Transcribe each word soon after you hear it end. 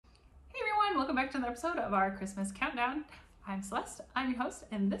welcome back to another episode of our Christmas Countdown. I'm Celeste, I'm your host,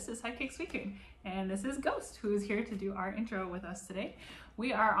 and this is Sidecake Speaking. And this is Ghost, who is here to do our intro with us today.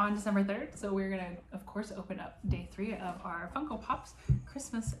 We are on December 3rd, so we're gonna, of course, open up day 3 of our Funko Pops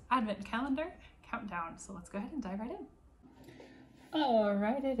Christmas Advent Calendar Countdown. So let's go ahead and dive right in. All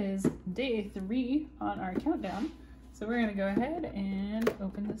right, it is day 3 on our countdown. So we're gonna go ahead and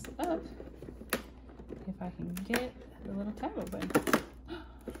open this up. If I can get the little tab open.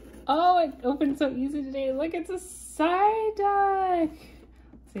 Oh, it opened so easy today. Look, it's a side deck.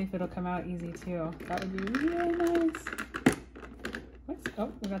 Let's see if it'll come out easy too. That would be really nice. What's,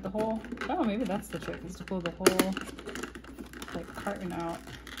 oh, we got the whole, oh, maybe that's the trick, is to pull the whole like carton out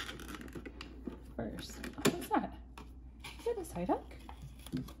first. Oh, what's that? Is it a side deck?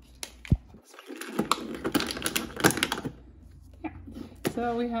 Yeah.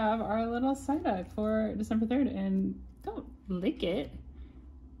 So we have our little side deck for December 3rd, and don't lick it.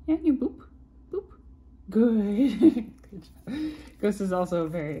 Yeah, you boop, boop. Good. Good job. Ghost is also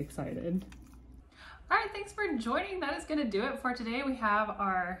very excited. All right, thanks for joining. That is gonna do it for today. We have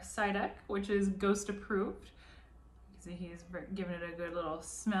our side deck, which is Ghost approved. You can see he's giving it a good little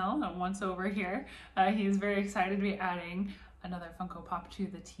smell and once over here. He's very excited to be adding another Funko Pop to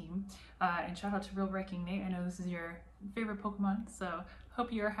the team. And shout out to Real Breaking Nate. I know this is your favorite Pokemon, so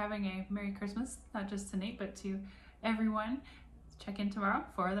hope you are having a Merry Christmas, not just to Nate, but to everyone. Check in tomorrow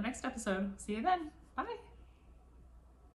for the next episode. See you then. Bye.